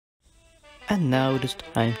And now it is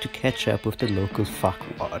time to catch up with the local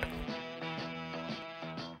fuckwad.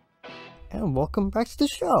 And welcome back to the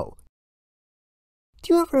show!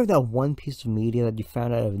 Do you ever have that one piece of media that you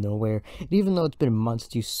found out of nowhere, and even though it's been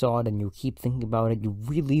months you saw it and you keep thinking about it, you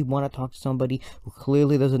really want to talk to somebody who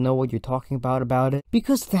clearly doesn't know what you're talking about it?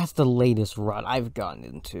 Because that's the latest rut I've gotten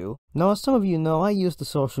into. Now, as some of you know, I use the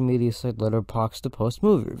social media site Letterboxd to post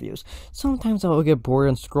movie reviews. Sometimes I will get bored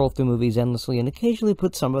and scroll through movies endlessly and occasionally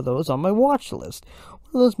put some of those on my watch list.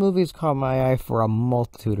 One of those movies caught my eye for a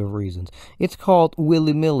multitude of reasons. It's called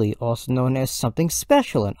Willy, also known as Something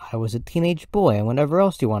Special, and I was a teenage boy, and whatever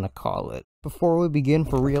else you want to call it. Before we begin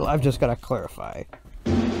for real, I've just got to clarify.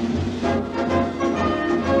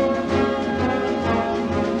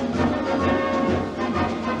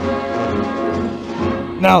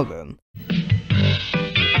 Now then.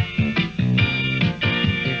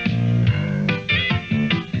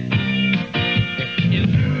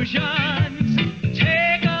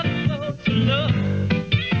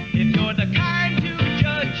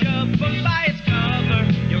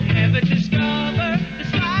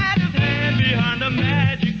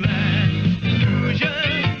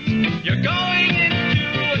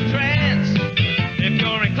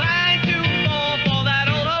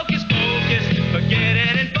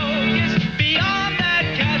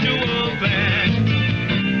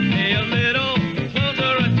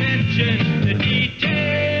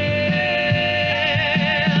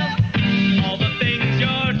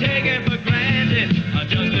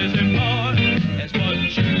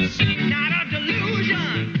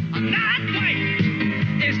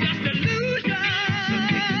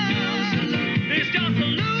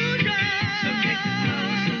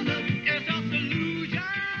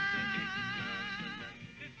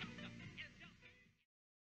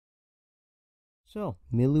 So,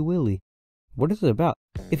 Willy. What is it about?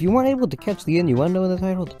 If you weren't able to catch the innuendo in the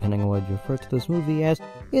title, depending on what you refer to this movie as,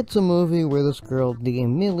 it's a movie where this girl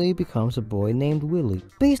named Millie becomes a boy named Willy.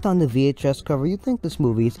 Based on the VHS cover, you'd think this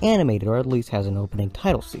movie is animated or at least has an opening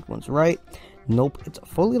title sequence, right? Nope, it's a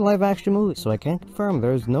fully live-action movie, so I can confirm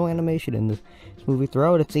there is no animation in this movie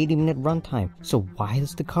throughout its 80-minute runtime. So why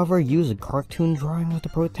does the cover use a cartoon drawing of the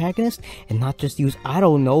protagonist and not just use, I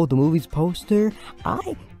don't know, the movie's poster?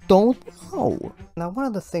 I don't know. Now, one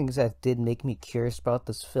of the things that did make me curious about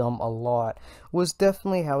this film a lot was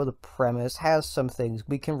definitely how the premise has some things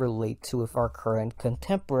we can relate to with our current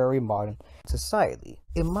contemporary modern society.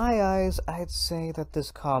 In my eyes, I'd say that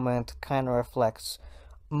this comment kind of reflects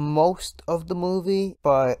most of the movie,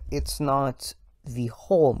 but it's not the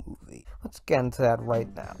whole movie. Let's get into that right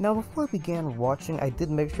now. Now, before I began watching, I did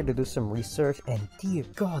make sure to do some research, and dear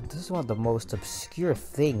God, this is one of the most obscure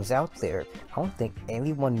things out there. I don't think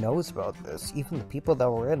anyone knows about this, even the people that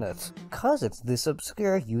were in it. Cause it's this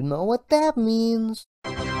obscure, you know what that means.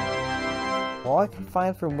 All I can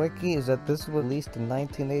find from Wiki is that this was released in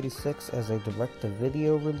 1986 as a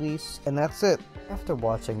direct-to-video release, and that's it. After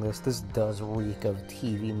watching this does reek of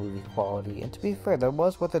TV movie quality, and to be fair, that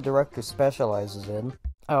was what the director specializes in.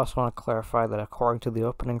 I also want to clarify that according to the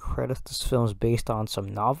opening credits, this film is based on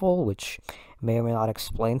some novel, which may or may not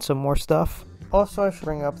explain some more stuff. Also, I should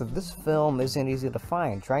bring up that this film isn't easy to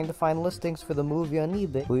find. Trying to find listings for the movie on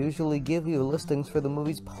eBay will usually give you listings for the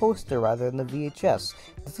movie's poster rather than the VHS.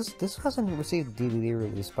 This hasn't received a DVD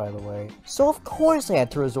release, by the way. So of course I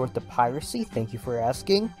had to resort to piracy, thank you for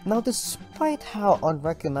asking. Now, despite how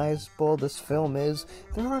unrecognizable this film is,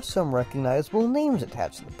 there are some recognizable names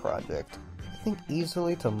attached to the project. I think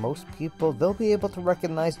easily to most people, they'll be able to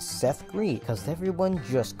recognize Seth Green, because everyone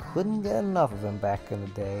just couldn't get enough of him back in the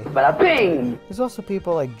day. Bada bing! There's also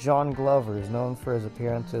people like John Glover, who's known for his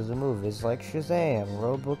appearances in movies like Shazam,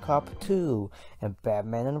 RoboCop 2, and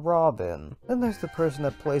Batman and Robin. Then there's the person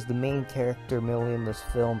that plays the main character Millie in this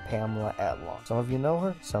film, Pamela Adlon. Some of you know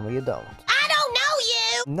her, some of you don't. I don't know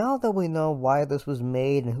you! Now that we know why this was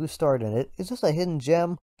made and who starred in it, is this a hidden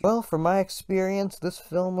gem? Well, from my experience, this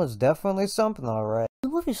film was definitely something, alright. The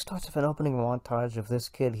movie starts with an opening montage of this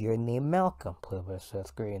kid here named Malcolm, played by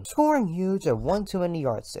Seth Green, scoring huge at one too many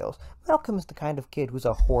yard sales. Malcolm is the kind of kid who's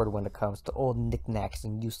a hoarder when it comes to old knickknacks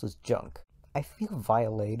and useless junk. I feel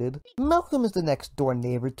violated. Malcolm is the next door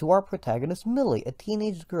neighbor to our protagonist Millie, a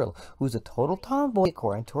teenage girl who's a total tomboy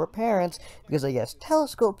according to her parents, because I guess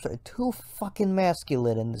telescopes are too fucking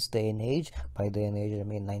masculine in this day and age. By day and age I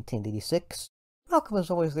mean 1986. Malcolm is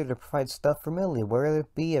always there to provide stuff for Millie, whether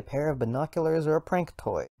it be a pair of binoculars or a prank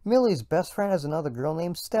toy. Millie's best friend is another girl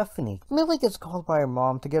named Stephanie. Millie gets called by her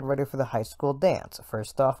mom to get ready for the high school dance.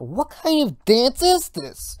 First off, what kind of dance is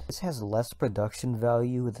this? This has less production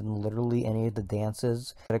value than literally any of the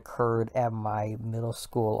dances that occurred at my middle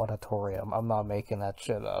school auditorium. I'm not making that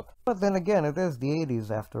shit up. But then again, it is the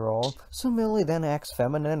 80s after all. So Millie then acts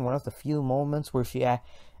feminine, one of the few moments where she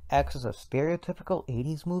acts as a stereotypical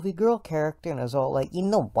 80s movie girl character and is all like, you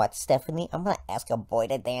know what, Stephanie? I'm gonna ask a boy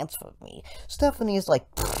to dance with me. Stephanie is like,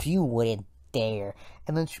 you wouldn't dare.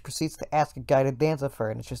 And then she proceeds to ask a guy to dance with her,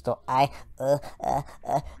 and it's just all,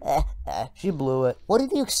 she blew it. What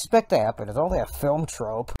did you expect to happen? It's only a film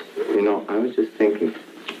trope. You know, I was just thinking,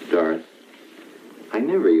 Doris, I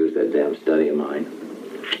never used that damn study of mine.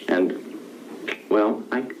 And, well,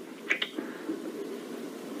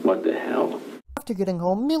 what the hell? After getting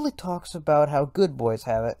home, Millie talks about how good boys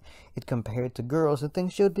have it compared to girls and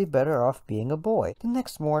thinks she would be better off being a boy. The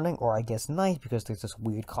next morning, or I guess night, because there's this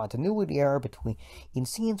weird continuity error between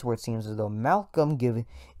scenes where it seems as though Malcolm giving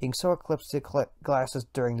solar eclipse glasses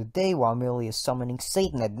during the day while Millie is summoning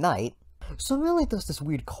Satan at night. So Millie does this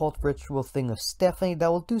weird cult ritual thing of Stephanie that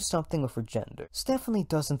will do something with her gender. Stephanie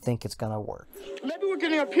doesn't think it's gonna work. Maybe we're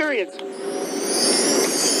getting our periods.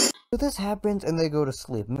 So this happens and they go to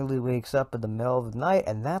sleep. Millie wakes up in the middle of the night,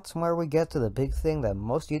 and that's where we get to the big thing that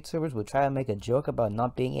most YouTubers would try to make a joke about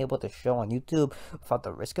not being able to show on YouTube without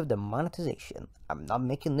the risk of demonetization. I'm not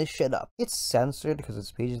making this shit up. It's censored because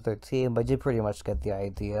it's PG-13, but you pretty much get the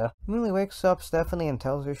idea. Millie wakes up Stephanie and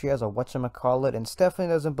tells her she has a whatchamacallit, and Stephanie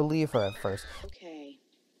doesn't believe her at first. Okay,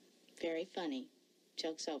 very funny.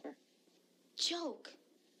 Joke's over. Joke?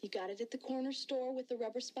 You got it at the corner store with the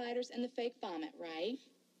rubber spiders and the fake vomit, right?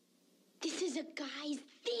 This is a guy's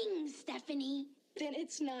thing, Stephanie. Then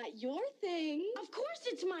it's not your thing. Of course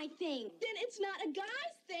it's my thing. Then it's not a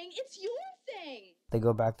guy's thing, it's your thing. They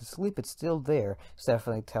go back to sleep, it's still there.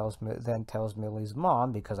 Stephanie tells Millie's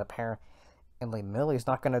mom, because apparently Millie's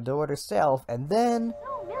not gonna do it herself, and then...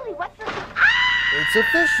 Oh, Millie, what's this? It's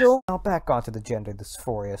official! Now back onto the gender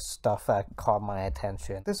dysphoria stuff that caught my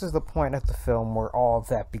attention. This is the point of the film where all of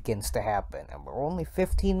that begins to happen, and we're only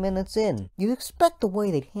 15 minutes in. You'd expect the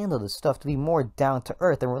way they'd handle this stuff to be more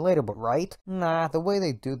down-to-earth and relatable, right? Nah, the way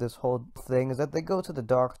they do this whole thing is that they go to the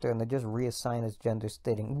doctor and they just reassign his gender,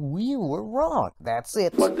 stating, we were wrong. That's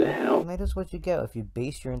it. What the hell? And that is what you get if you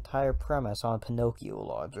base your entire premise on Pinocchio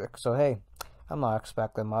logic. So hey, I'm not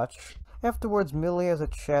expecting much. Afterwards, Millie has a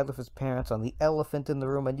chat with his parents on the elephant in the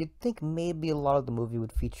room, and you'd think maybe a lot of the movie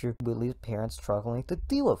would feature Willie's parents struggling to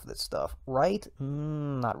deal with this stuff, right?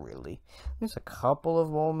 Not really. There's a couple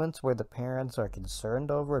of moments where the parents are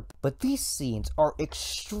concerned over it, but these scenes are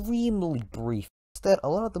extremely brief. Instead, a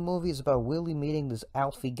lot of the movie is about Willie meeting this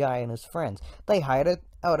Alfie guy and his friends. They hide it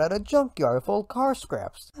out at a junkyard full of car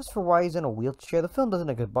scraps. As for why he's in a wheelchair, the film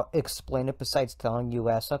doesn't explain it besides telling you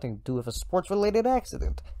it has something to do with a sports-related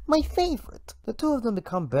accident. My favorite. The two of them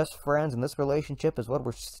become best friends, and this relationship is what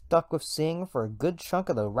we're stuck with seeing for a good chunk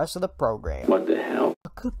of the rest of the program. What the hell? A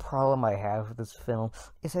good problem I have with this film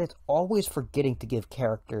is that it's always forgetting to give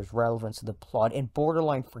characters relevance to the plot and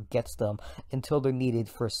borderline forgets them until they're needed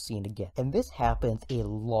for a scene again. And this happens a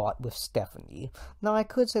lot with Stephanie. Now I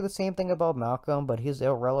could say the same thing about Malcolm, but his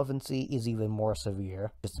irrelevancy is even more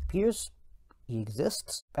severe. He disappears, he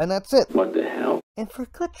exists, and that's it. What the hell? And for a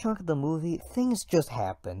good chunk of the movie, things just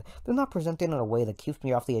happen. They're not presented in a way that keeps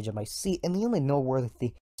me off the edge of my seat, and the only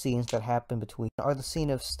noteworthy scenes that happen between are the scene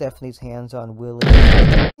of Stephanie's hands on Willie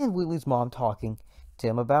and Willie's mom talking to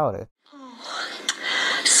him about it.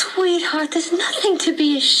 Oh, sweetheart, there's nothing to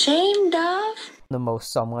be ashamed of. The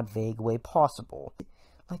most somewhat vague way possible.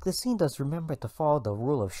 Like, the scene does remember to follow the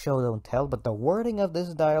rule of show don't tell, but the wording of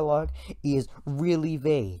this dialogue is really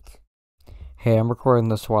vague. Hey, I'm recording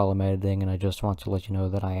this while I'm editing, and I just want to let you know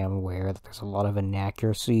that I am aware that there's a lot of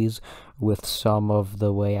inaccuracies with some of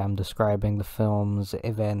the way I'm describing the film's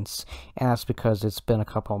events, and that's because it's been a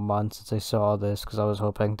couple months since I saw this, because I was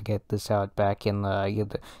hoping to get this out back in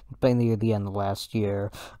near the end of last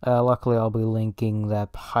year. Luckily, I'll be linking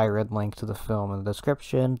that pirate link to the film in the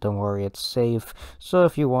description. Don't worry, it's safe, so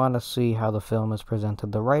if you want to see how the film is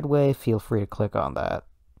presented the right way, feel free to click on that.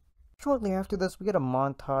 Shortly after this, we get a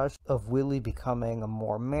montage of Willie becoming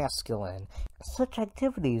more masculine. Such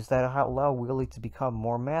activities that allow Willie to become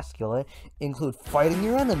more masculine include fighting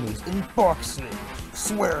your enemies in boxing,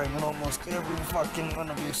 swearing in almost every fucking one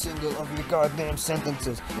of your goddamn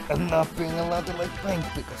sentences, and not being allowed to like pink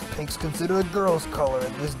because pink's considered a girl's color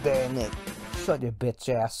in this day and age. Shut your bitch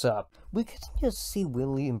ass up. we can just see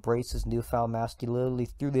Willy embrace his newfound masculinity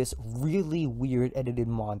through this really weird edited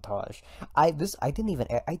montage. I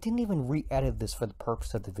didn't even re-edit this for the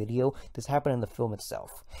purpose of the video. This happened in the film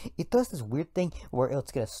itself. It does this weird thing where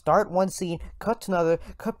it's gonna start one scene, cut to another,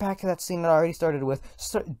 cut back to that scene that I already started with,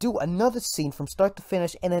 do another scene from start to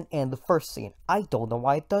finish, and then end the first scene. I don't know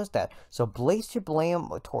why it does that. So place your blame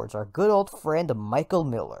towards our good old friend Michael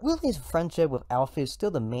Miller. Willy's friendship with Alfie is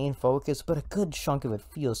still the main focus, but a good chunk of it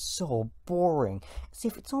feels so boring.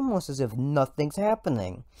 It's almost as if nothing's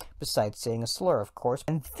happening. Besides saying a slur, of course.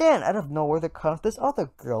 And then, out of nowhere, there comes this other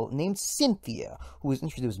girl named Cynthia, who is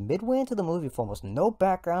introduced midway into the movie with almost no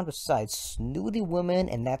background besides snooty women,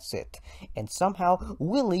 and that's it. And somehow,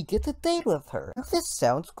 Willy gets a date with her. Now, this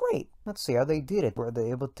sounds great. Let's see how they did it. Were they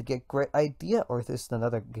able to get great idea, or is this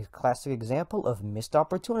another classic example of missed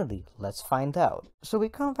opportunity? Let's find out. So we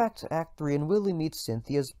come back to Act 3, and Willy meets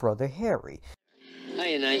Cynthia's brother Harry.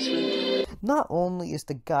 Hiya, nice one. Not only is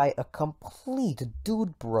the guy a complete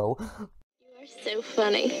dude bro, You are so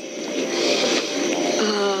funny.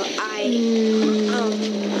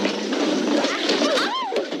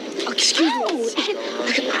 Excuse me.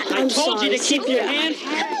 I told you to keep your hands.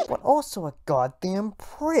 but also a goddamn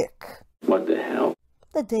prick. What the hell?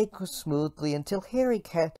 The day goes smoothly until Harry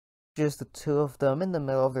catches the two of them in the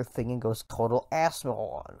middle of their thing and goes total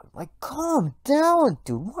asshole on them. Like, calm down,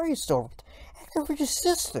 dude. Why are you so acting for your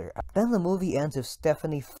sister? Then the movie ends with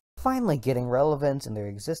Stephanie finally getting relevance and their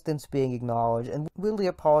existence being acknowledged, and Willy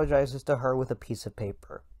apologizes to her with a piece of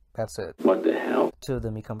paper. That's it. What the hell? Two of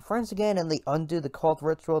them become friends again, and they undo the cult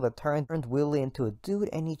ritual that turned Willy into a dude,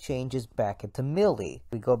 and he changes back into Millie.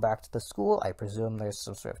 We go back to the school. I presume there's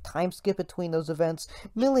some sort of time skip between those events.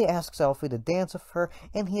 Millie asks Alfie to dance with her,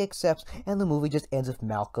 and he accepts, and the movie just ends with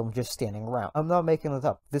Malcolm just standing around. I'm not making this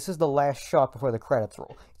up. This is the last shot before the credits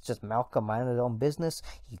roll. It's just Malcolm minding his own business.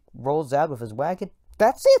 He rolls out with his wagon.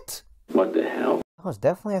 That's it! What the hell? That was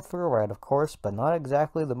definitely a thrill ride, of course, but not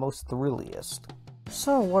exactly the most thrilliest.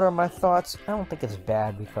 So, what are my thoughts? I don't think it's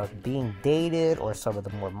bad because being dated or some of the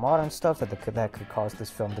more modern stuff that could cause this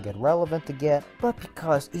film to get relevant again, but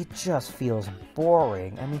because it just feels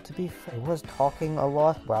boring. I mean, to be fair, I was talking a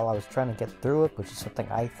lot while I was trying to get through it, which is something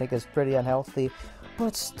I think is pretty unhealthy.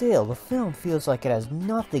 But still, the film feels like it has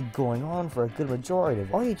nothing going on for a good majority of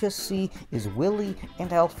it. All you just see is Willy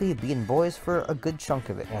and Alfie being boys for a good chunk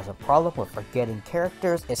of it. It has a problem with forgetting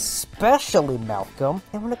characters, especially Malcolm.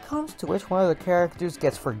 And when it comes to which one of the characters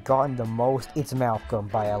gets forgotten the most, it's Malcolm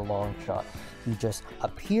by a long shot. He just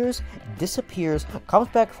appears, disappears, comes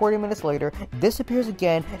back 40 minutes later, disappears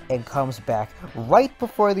again, and comes back right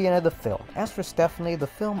before the end of the film. As for Stephanie, the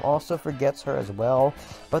film also forgets her as well,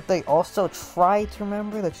 but they also try to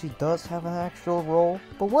remember that she does have an actual role.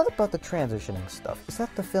 But what about the transitioning stuff? Is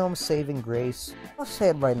that the film's saving grace? I'll say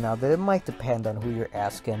it right now that it might depend on who you're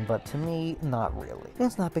asking, but to me, not really. And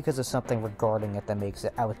it's not because of something regarding it that makes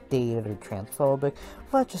it outdated or transphobic,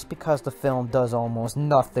 but just because the film does almost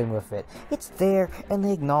nothing with it. It's there, and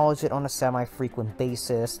they acknowledge it on a semi-frequent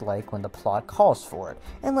basis, like when the plot calls for it,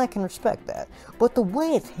 and I can respect that. But the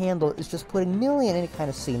way it's handled is just putting Millie in any kind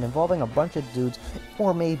of scene involving a bunch of dudes,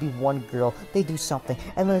 or maybe one girl, they do something,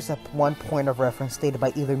 and there's that one point of reference stated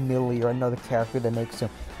by either Millie or another character that makes him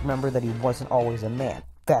remember that he wasn't always a man.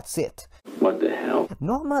 That's it. What the hell?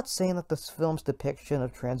 No, I'm not saying that this film's depiction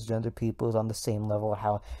of transgender people is on the same level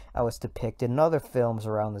how it's depicted in other films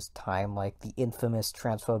around this time, like the infamous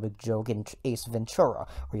transphobic joke in Ace Ventura,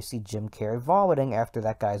 where you see Jim Carrey vomiting after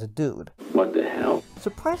that guy's a dude. What the hell?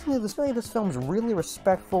 Surprisingly, this film's really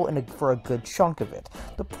respectful for a good chunk of it.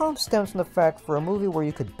 The problem stems from the fact for a movie where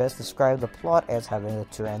you could best describe the plot as having a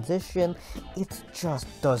transition, it just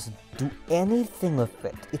doesn't do anything with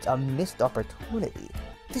it. It's a missed opportunity.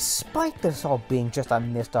 Despite this all being just a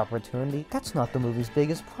missed opportunity, that's not the movie's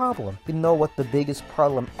biggest problem. You know what the biggest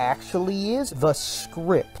problem actually is? The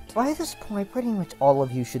script. By this point, pretty much all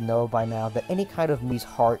of you should know by now that any kind of movie's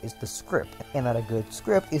heart is the script, and that a good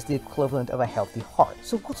script is the equivalent of a healthy heart.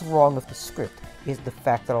 So what's wrong with the script? Is the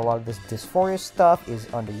fact that a lot of this dysphoria stuff is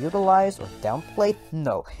underutilized or downplayed?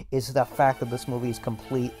 No. Is it the fact that this movie is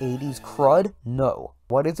complete 80s crud? No.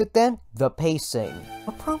 What is it then? The pacing.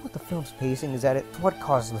 The problem with the film's pacing is that it's what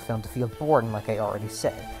causes the film to feel boring, like I already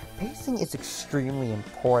said. Pacing is extremely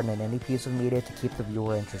important in any piece of media to keep the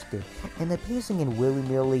viewer interested, and the pacing in Willy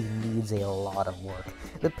Millie needs a lot of work.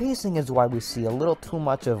 The pacing is why we see a little too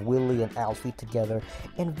much of Willy and Alfie together,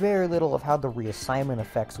 and very little of how the reassignment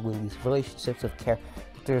affects Willy's relationships with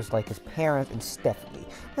characters like his parents and Stephanie.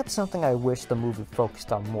 That's something I wish the movie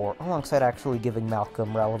focused on more, alongside actually giving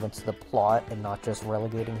Malcolm relevance to the plot and not just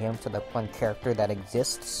relegating him to the one character that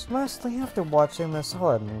exists. Lastly, after watching this,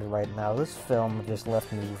 I'll admit right now, this film just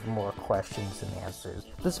left me with more questions than answers.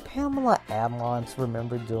 Does Pamela Adlon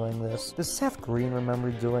remember doing this? Does Seth Green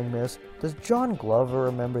remember doing this? Does John Glover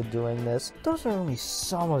remember doing this? Those are only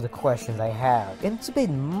some of the questions I have. And it's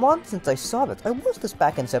been months since I saw this. I watched this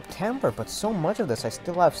back in September, but so much of this I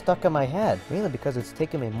still have stuck in my head. Mainly because it's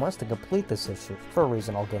taken me months to complete this issue, for a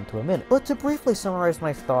reason I'll get into in a minute. But to briefly summarize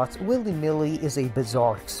my thoughts, Willy Nilly is a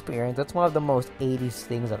bizarre experience. It's one of the most 80s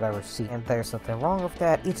things I've ever seen. And there's nothing wrong with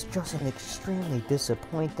that. It's just an extremely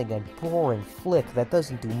disappointing and boring flick that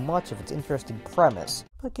doesn't do much of its interesting premise.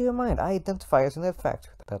 But keep in mind, I identify as an effect.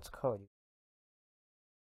 That's code.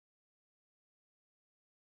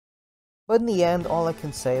 But in the end, all I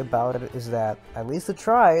can say about it is that at least I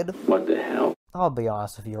tried. What the hell? I'll be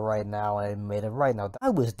honest with you right now, and I admit it right now, I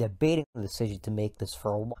was debating the decision to make this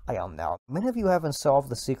for a while now. Many of you haven't solved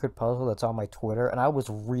the secret puzzle that's on my Twitter, and I was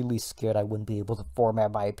really scared I wouldn't be able to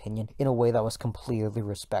format my opinion in a way that was completely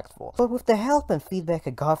respectful. But with the help and feedback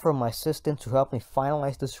I got from my assistant who helped me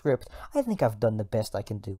finalize the script, I think I've done the best I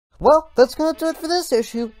can do. Well, that's gonna do it for this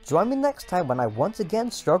issue. Join me next time when I once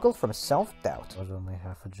again struggle from self-doubt. That was only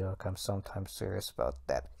half a joke. I'm sometimes serious about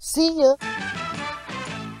that. See ya!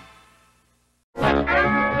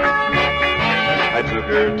 I took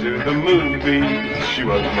her to the movies, she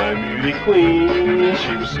was my beauty queen.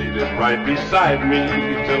 She was seated right beside me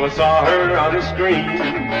till I saw her on the screen.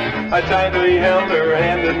 I tightly held her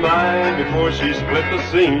hand in mine before she split the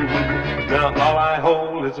scene. Now all I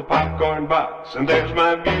hold is a popcorn box, and there's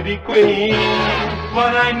my beauty queen.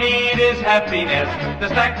 What I need is happiness, the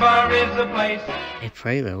snack bar is the place. I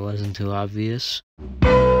pray that wasn't too obvious.